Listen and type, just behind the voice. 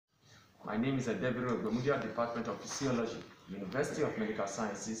My name is Adebiro Ogbemudia, Department of Physiology, University of Medical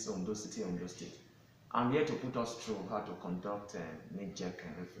Sciences, Ondo City, Ondo State. I'm here to put us through how to conduct knee-jerk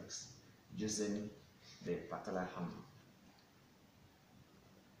reflex using the patellar hammer.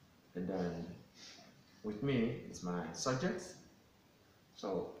 And then with me is my subject.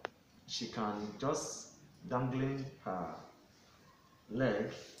 So she can just dangling her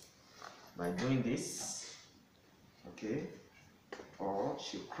leg by doing this, okay, or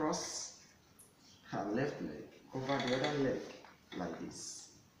she cross her left leg over the other leg like this.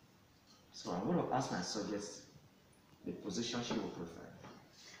 So I'm going to ask my subject the position she will prefer.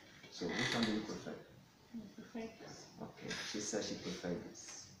 So which one do you prefer? I prefer this. Okay, she says she prefers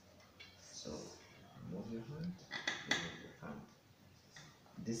this. So move your hand, move your hand.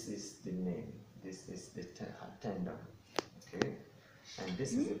 This is the name, this is the her tendon, okay? And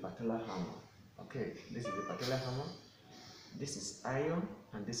this is the patellar hammer, okay? This is the patellar hammer. This is iron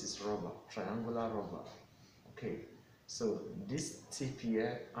and this is rubber, triangular rubber, okay? So this tip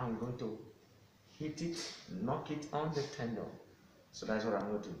here, I'm going to hit it, knock it on the tendon. So that's what I'm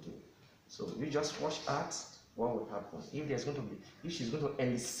going to do. So you just watch out what will happen. If she's going to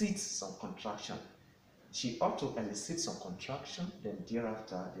elicit some contraction, she ought to elicit some contraction, then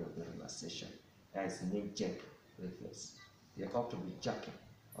thereafter there will be relaxation. That is knee-jerk reflex. They ought to be jerking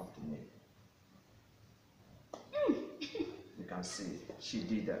of the knee. You can see she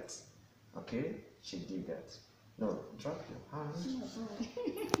did that. Okay, she did that. No, drop your hand.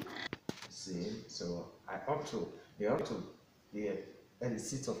 See, so they ought to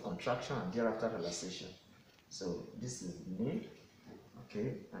elicit of contraction and thereafter relaxation. So this is knee,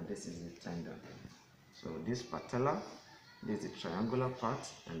 okay, and this is the tendon. So this patella, this is the triangular part,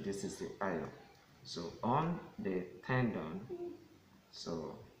 and this is the iron. So on the tendon,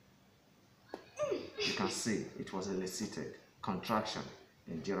 so you can see it was elicited contraction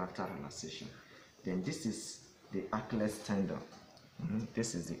and thereafter relaxation. Then this is the Achilles tendon.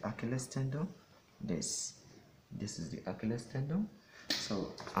 This is the Achilles tendon. This is the Achilles tendon.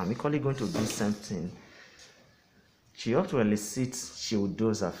 So I'm equally going to do something. She ought to elicit, she will do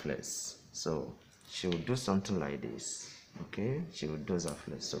her flex. So she will do something like this. Okay, she will do her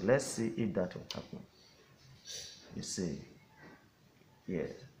flex. So let's see if that will happen. You see, yeah,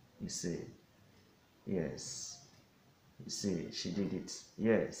 you see, yes, you see, she did it.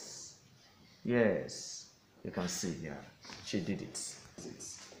 Yes, yes, you can see, yeah, she did it.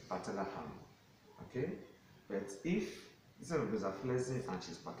 It's patellar hammer, okay? But if instead of flexing and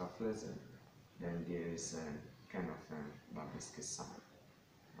she's pataflexing, then there is a kind of Babinski sign.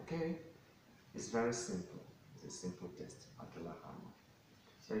 Okay? It's very simple. It's a simple test, patellar hammer.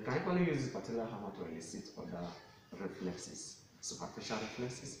 So you can equally use this patellar hammer to elicit other reflexes, superficial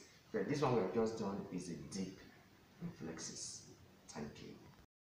reflexes. But this one we have just done is a deep reflexes. Thank you.